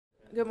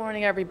Good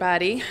morning,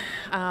 everybody.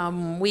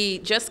 We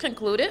just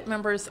concluded,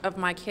 members of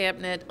my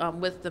cabinet,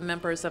 with the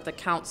members of the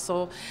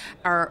council,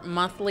 our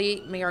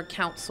monthly mayor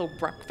council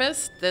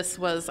breakfast. This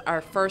was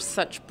our first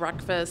such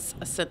breakfast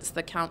since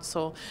the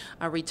council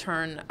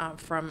returned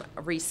from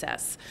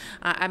recess.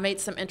 I made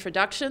some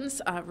introductions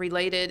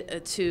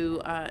related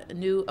to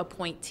new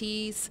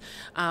appointees.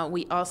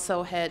 We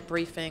also had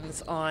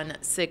briefings on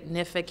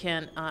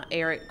significant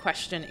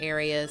question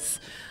areas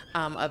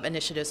of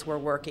initiatives we're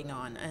working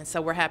on. And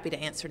so we're happy to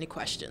answer any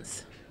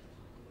questions.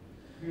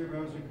 Mayor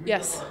Rosen, can we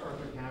Yes. talk about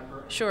Arthur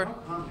Capper? Sure. How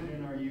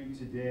confident are you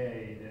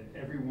today that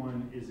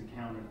everyone is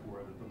accounted for,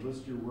 that the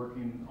list you're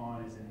working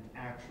on is an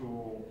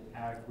actual,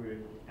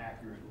 adequate,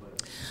 accurate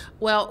list?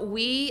 Well,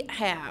 we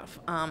have,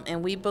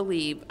 and we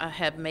believe,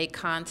 have made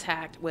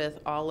contact with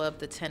all of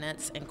the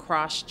tenants and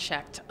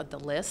cross-checked the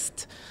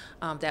list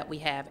that we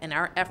have in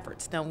our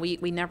efforts. Now, we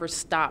never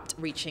stopped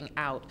reaching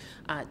out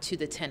to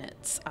the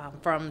tenants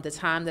from the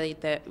time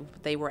that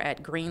they were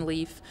at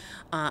Greenleaf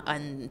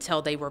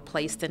until they were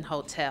placed in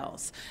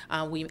hotels.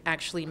 We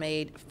actually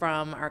made,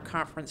 from our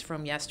conference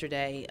room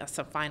yesterday,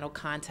 some final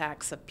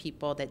contacts of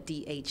people that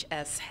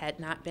DHS had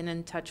not been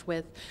in touch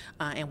with,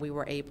 and we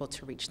were able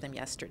to reach them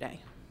yesterday.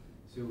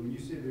 So when you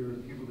say there were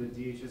people that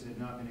DHS had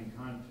not been in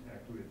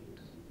contact with,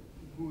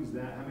 who is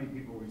that? How many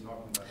people are we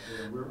talking about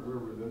there? Where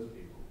were those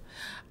people?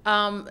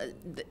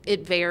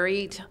 It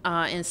varied,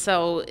 and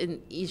so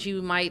as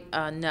you might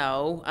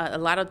know, a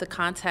lot of the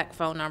contact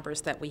phone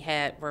numbers that we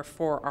had were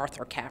for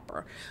Arthur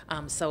Capper.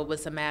 So it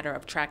was a matter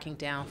of tracking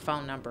down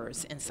phone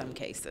numbers in some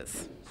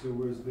cases. So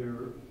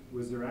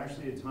was there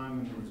actually a time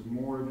when there was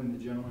more than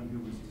the gentleman who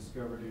was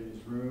discovered in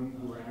his room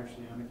who were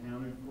actually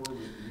unaccounted for?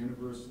 Was the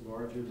universe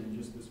larger than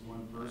just this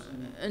one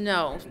person?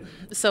 No.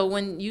 So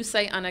when you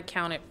say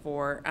unaccounted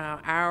for,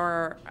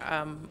 our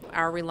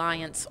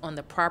reliance on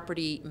the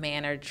property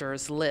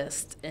manager's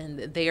list and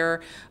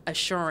their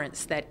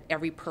assurance that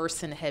every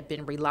person had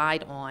been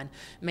relied on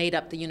made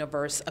up the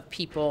universe of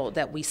people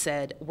that we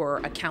said were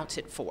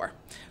accounted for.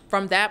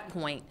 From that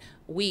point,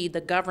 we,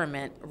 the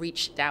government,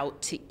 reached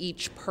out to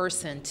each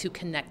person to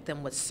connect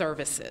them with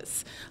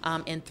services.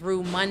 And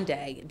through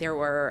Monday, there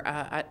were,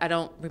 I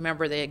don't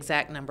remember the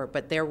exact number,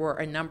 but there were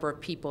a number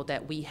of people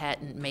that we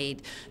hadn't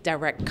made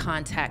direct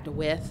contact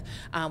with.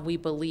 We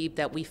believe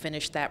that we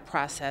finished that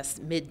process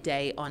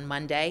midday on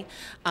Monday.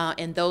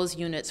 And those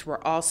units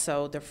were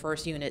also the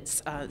first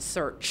units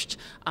searched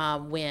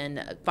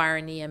when fire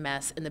and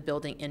EMS and the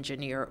building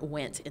engineer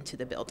went into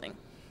the building.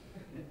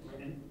 Go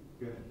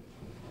ahead.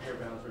 Mayor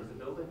Bouncer, is the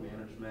building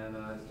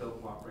management still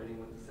cooperating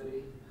with the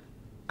city?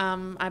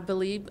 I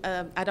believe,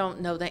 I don't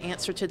know the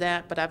answer to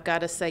that, but I've got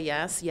to say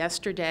yes.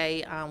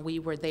 Yesterday, we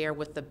were there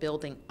with the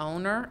building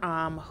owner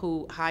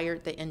who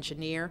hired the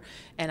engineer,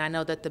 and I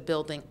know that the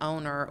building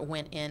owner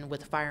went in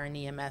with fire and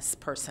EMS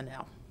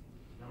personnel.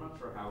 I'm not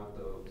sure how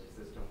the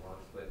system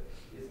works, but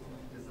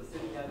does the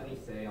city have any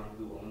say on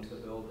who owns the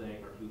building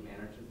or who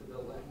manages the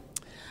building?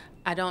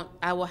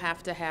 I will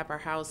have to have our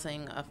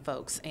housing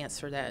folks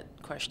answer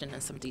that question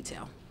in some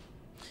detail.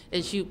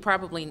 As you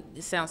probably,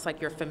 it sounds like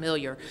you're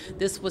familiar,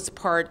 this was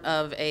part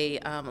of a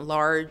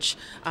large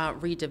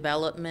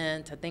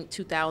redevelopment, I think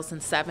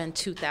 2007,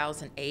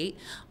 2008.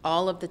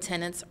 All of the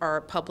tenants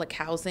are public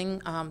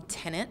housing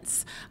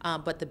tenants,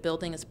 but the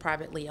building is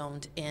privately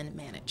owned and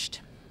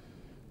managed.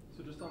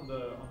 So just on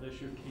the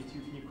issue of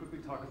K2, can you quickly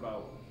talk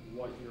about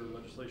what your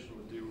legislation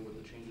would do,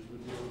 what the changes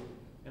would do?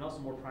 And also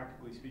more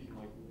practically speaking,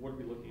 like what are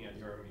we looking at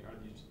here? I mean,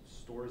 are these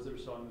stores that are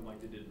selling them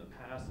like they did in the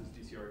past? Is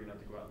DCR going to have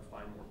to go out and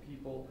find more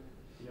people?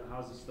 You know,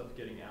 how's this stuff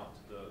getting out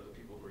to the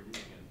people who are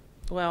using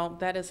it? Well,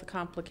 that is a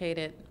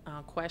complicated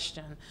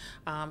question.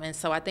 And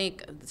so I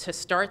think to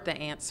start, the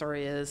answer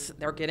is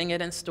they're getting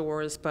it in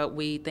stores, but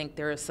we think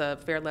there's a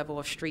fair level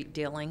of street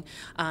dealing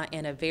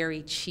and a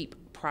very cheap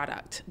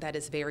product that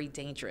is very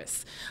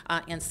dangerous.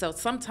 And so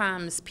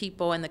sometimes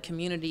people in the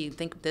community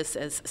think of this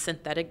as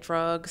synthetic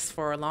drugs.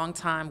 For a long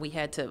time, we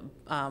had to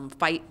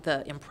fight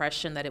the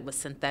impression that it was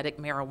synthetic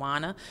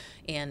marijuana.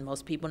 And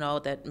most people know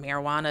that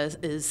marijuana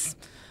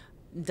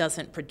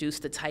doesn't produce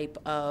the type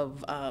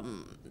of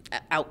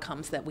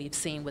outcomes that we've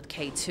seen with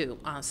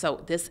K2.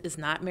 So this is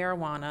not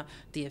marijuana.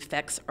 The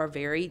effects are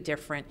very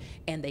different,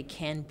 and they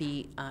can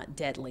be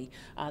deadly.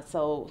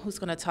 So who's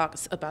going to talk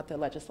about the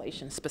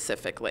legislation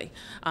specifically?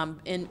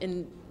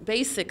 And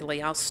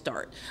basically, I'll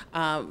start.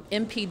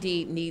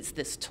 MPD needs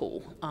this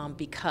tool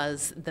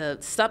because the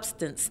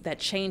substance that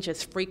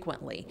changes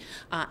frequently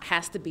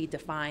has to be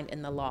defined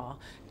in the law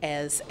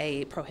as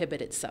a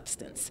prohibited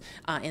substance.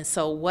 And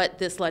so what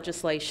this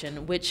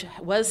legislation, which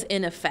was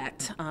in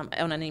effect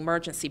on an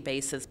emergency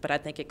basis, but I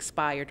think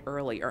expired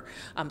earlier.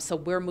 So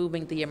we're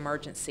moving the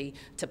emergency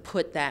to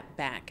put that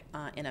back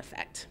in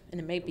effect. And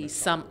there may be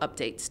some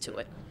updates to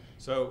it.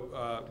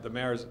 So the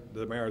mayor's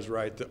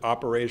right.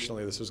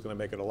 Operationally, this is going to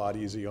make it a lot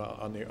easier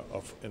on the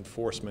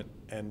enforcement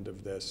end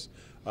of this.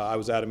 I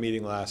was at a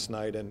meeting last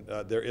night, and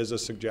there is a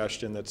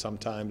suggestion that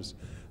sometimes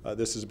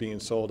this is being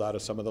sold out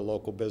of some of the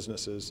local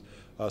businesses.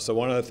 So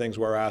one of the things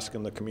we're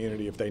asking the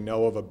community, if they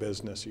know of a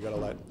business, you got to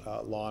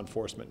let law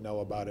enforcement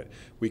know about it.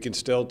 We can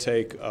still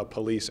take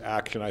police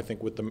action. I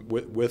think with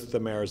the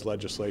mayor's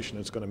legislation,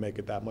 it's going to make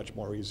it that much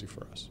more easy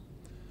for us.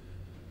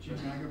 Chief,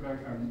 can I go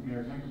back,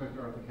 Mayor, can I go back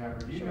to Arthur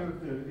Capper? Do you know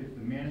if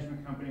the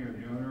management company or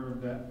the owner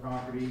of that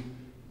property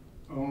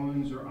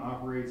owns or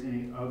operates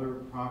any other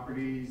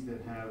properties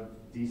that have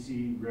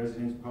DC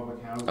residents,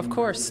 public housing? Of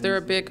course, they're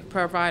a big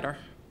provider.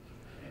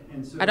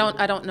 And so,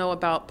 I don't know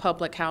about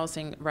public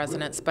housing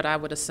residents, but I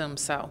would assume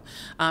so.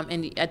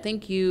 And I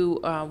think you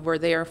were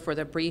there for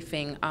the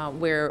briefing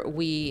where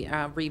we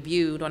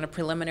reviewed on a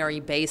preliminary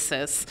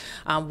basis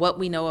what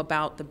we know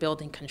about the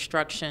building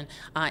construction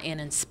and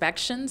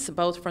inspections,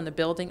 both from the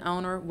building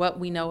owner, what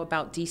we know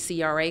about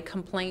DCRA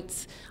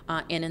complaints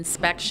and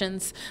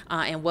inspections,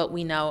 and what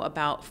we know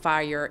about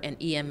fire and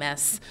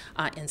EMS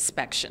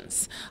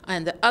inspections.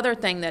 And the other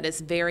thing that is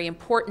very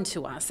important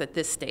to us at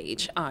this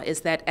stage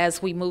is that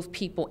as we move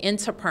people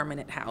into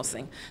permanent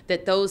housing,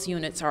 that those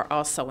units are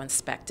also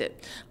inspected.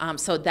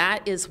 So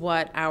that is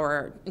what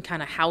our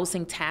kind of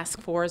housing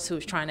task force,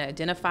 who's trying to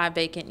identify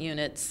vacant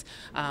units,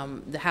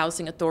 the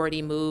Housing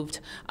Authority moved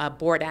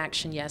board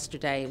action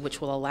yesterday, which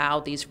will allow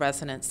these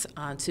residents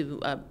to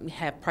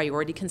have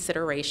priority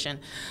consideration.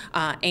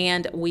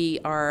 And we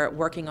are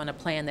working on a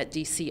plan that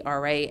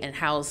DCRA and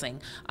housing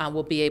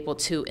will be able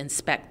to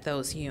inspect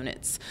those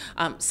units.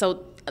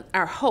 So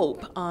our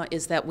hope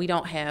is that we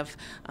don't have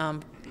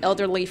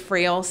elderly,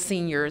 frail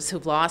seniors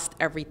who've lost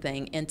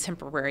everything in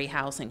temporary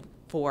housing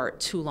for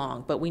too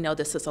long, but we know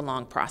this is a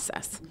long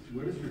process.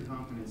 what is your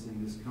confidence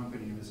in this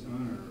company, this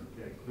owner,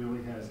 that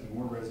clearly has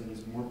more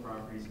residents, more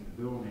properties in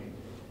the building,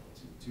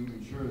 to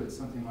ensure that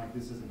something like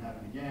this doesn't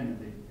happen again,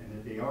 and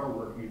that they are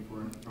working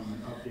from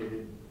an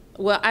updated?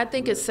 Well, I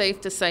think it's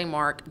safe to say,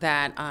 Mark,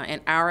 that in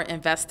our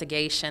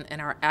investigation and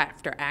our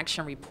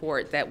after-action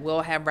report that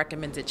we'll have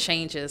recommended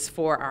changes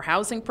for our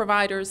housing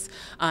providers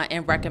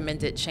and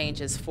recommended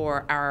changes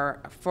for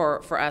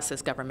us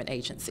as government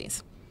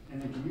agencies.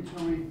 And then can you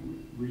tell me,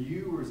 were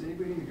you or is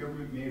anybody in the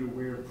government made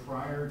aware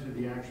prior to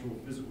the actual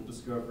physical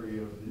discovery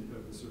of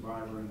the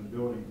survivor in the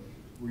building,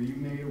 were you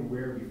made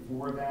aware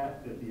before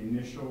that the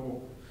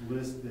initial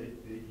list that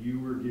you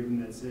were given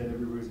that said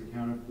everybody's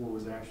accounted for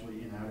was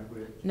actually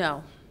inadequate?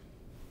 No.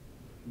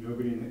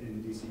 Nobody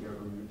in the DC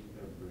government?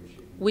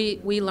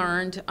 We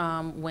learned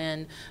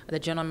when the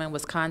gentleman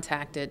was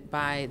contacted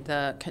by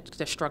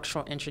the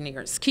structural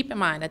engineers. Keep in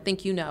mind, I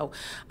think you know,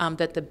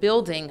 that the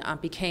building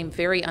became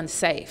very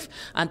unsafe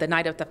the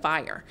night of the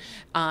fire.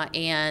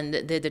 And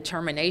the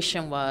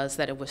determination was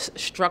that it was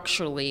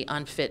structurally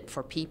unfit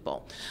for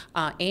people.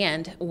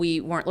 And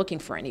we weren't looking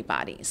for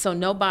anybody. So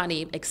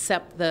nobody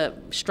except the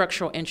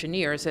structural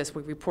engineers, as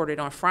we reported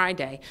on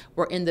Friday,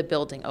 were in the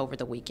building over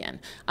the weekend.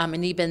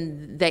 And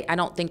even they, I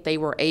don't think they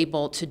were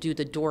able to do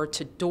the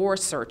door-to-door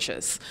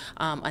searches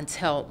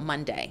until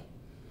Monday.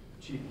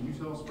 Chief, can you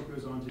tell us what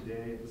goes on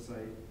today at the site?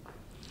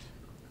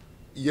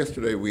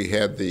 Yesterday we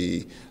had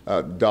the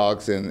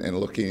dogs in and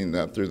looking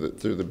through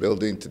the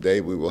building. Today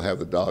we will have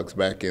the dogs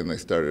back in. They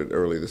started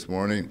early this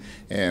morning,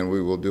 and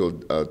we will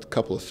do a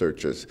couple of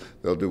searches.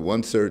 They'll do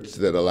one search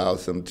that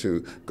allows them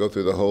to go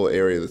through the whole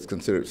area that's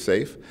considered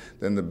safe.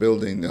 Then the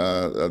building,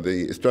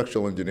 the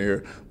structural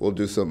engineer will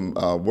do some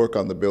work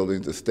on the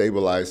building to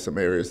stabilize some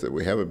areas that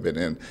we haven't been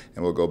in,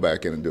 and we'll go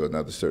back in and do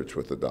another search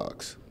with the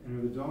dogs. And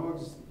are the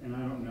dogs, and I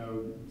don't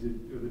know,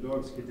 are the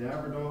dogs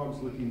cadaver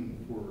dogs looking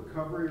for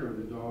recovery, or are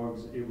the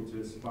dogs able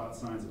to spot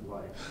signs of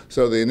life?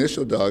 So the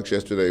initial dogs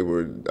yesterday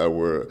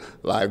were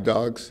live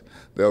dogs.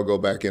 They'll go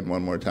back in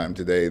one more time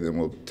today, then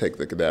we'll take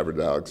the cadaver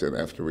dogs in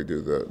after we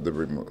do the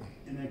removal.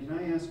 And then can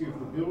I ask you, if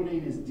the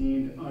building is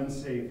deemed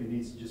unsafe and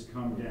needs to just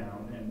come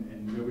down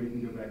and nobody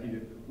can go back into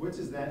it, what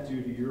does that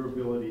do to your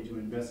ability to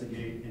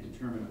investigate and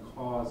determine the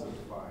cause of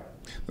the fire?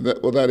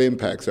 That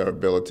impacts our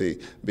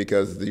ability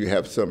because you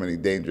have so many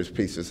dangerous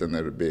pieces in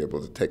there to be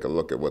able to take a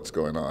look at what's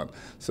going on.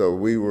 So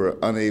we were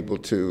unable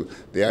to.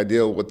 The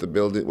ideal what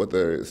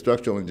the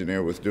structural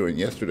engineer was doing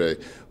yesterday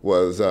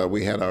was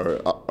we had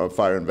our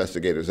fire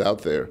investigators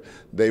out there.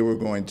 They were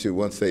going to,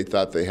 once they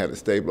thought they had it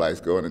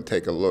stabilized, go in and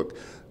take a look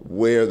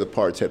where the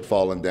parts had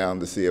fallen down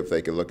to see if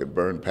they could look at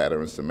burn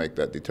patterns to make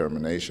that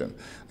determination.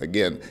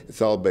 Again,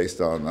 it's all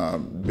based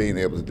on being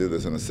able to do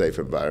this in a safe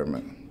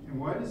environment. And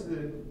why does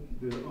the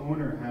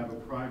owner have a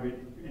private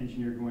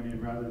engineer going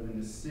in rather than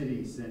the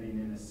city sending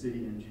in a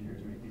city engineer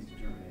to make these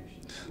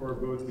determinations, or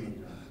both being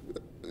done?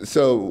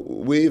 So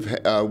we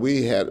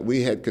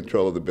had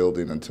control of the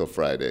building until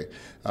Friday,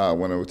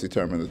 when it was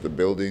determined that the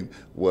building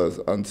was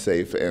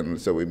unsafe, and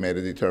so we made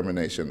a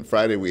determination.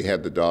 Friday we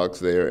had the dogs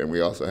there, and we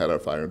also had our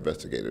fire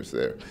investigators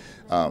there.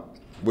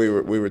 we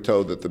were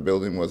told that the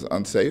building was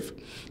unsafe,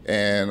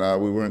 and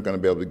we weren't going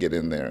to be able to get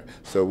in there.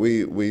 So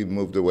we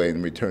moved away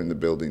and returned the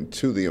building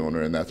to the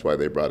owner, and that's why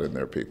they brought in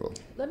their people.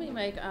 Let me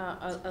make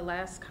a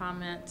last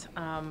comment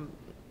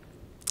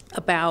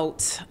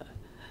about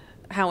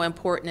how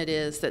important it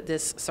is that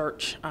this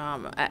search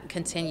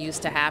continues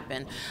to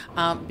happen.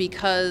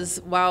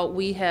 Because while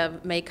we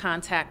have made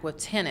contact with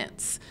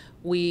tenants,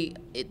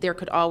 there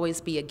could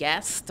always be a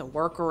guest, a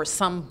worker, or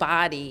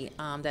somebody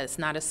that's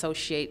not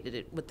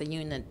associated with the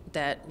unit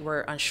that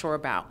we're unsure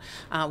about.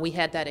 We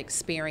had that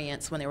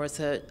experience when there was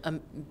a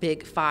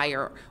big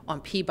fire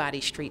on Peabody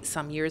Street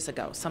some years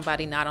ago.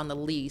 Somebody not on the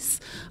lease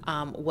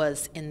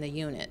was in the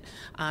unit,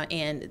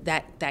 and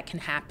that can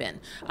happen.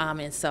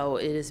 And so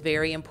it is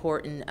very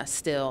important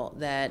still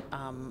that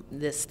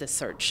this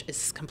search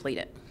is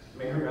completed.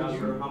 Mayor,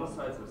 your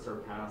homicides have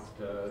surpassed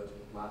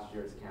last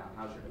year's count.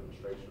 How's your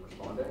administration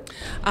responding?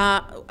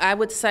 I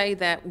would say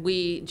that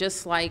we,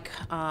 just like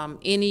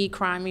any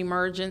crime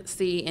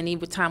emergency, any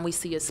time we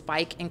see a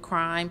spike in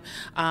crime,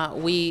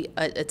 we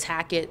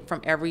attack it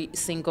from every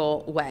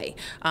single way.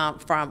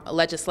 From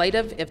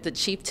legislative, if the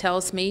chief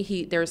tells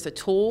me there's a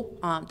tool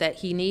that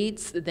he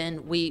needs,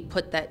 then we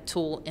put that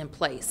tool in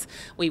place.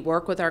 We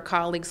work with our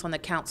colleagues on the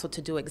council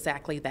to do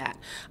exactly that.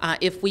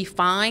 If we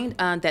find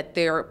that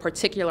there are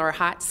particular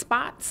hot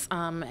spots,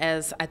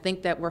 as I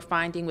think that we're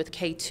finding with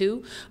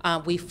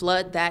K2, we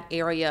flood that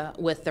area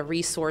with the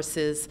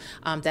resources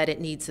that it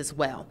needs as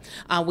well.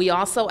 We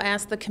also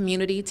ask the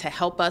community to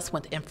help us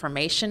with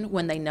information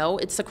when they know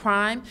it's a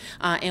crime,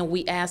 and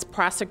we ask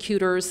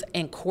prosecutors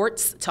and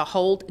courts to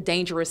hold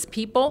dangerous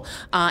people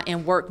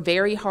and work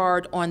very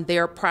hard on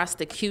their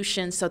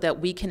prosecution so that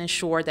we can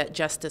ensure that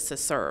justice is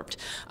served.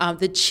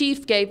 The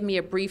chief gave me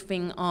a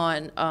briefing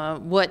on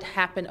what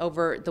happened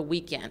over the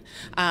weekend,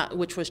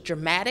 which was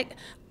dramatic,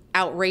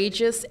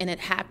 outrageous, and it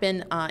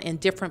happened in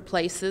different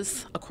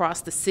places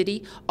across the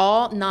city,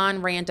 all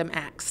non-random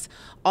acts.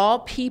 All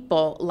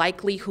people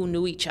likely who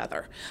knew each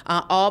other,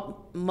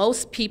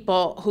 most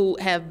people who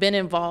have been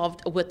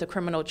involved with the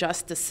criminal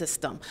justice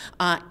system,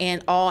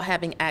 and all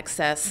having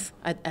access,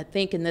 I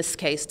think in this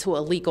case, to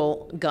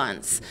illegal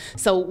guns.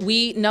 So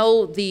we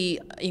know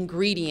the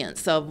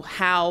ingredients of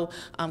how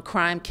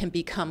crime can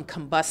become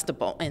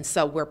combustible, and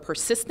so we're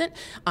persistent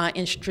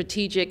and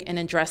strategic in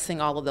addressing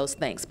all of those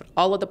things, but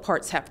all of the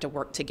parts have to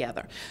work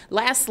together.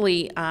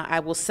 Lastly, I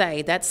will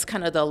say that's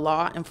kind of the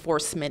law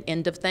enforcement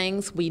end of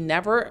things. We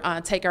never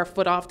take our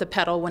foot off the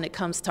pedal when it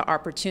comes to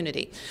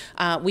opportunity.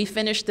 We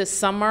finished this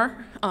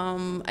summer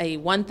a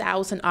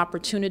 1,000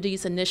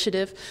 opportunities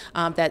initiative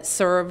that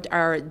served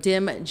our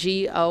dim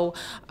geo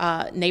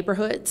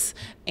neighborhoods,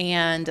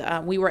 and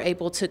we were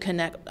able to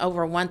connect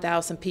over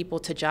 1,000 people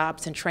to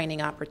jobs and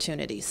training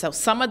opportunities. So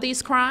some of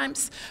these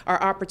crimes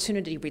are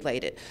opportunity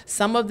related.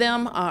 Some of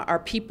them are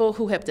people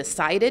who have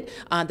decided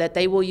that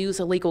they will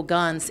use illegal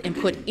guns and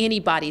put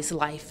anybody's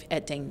life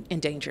in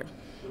danger.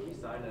 Would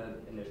you sign an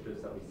initiative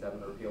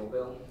 77 repeal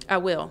bill? I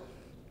will.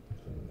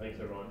 Thanks,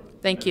 everyone.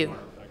 Thank you.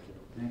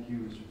 Thank you,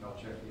 Mr.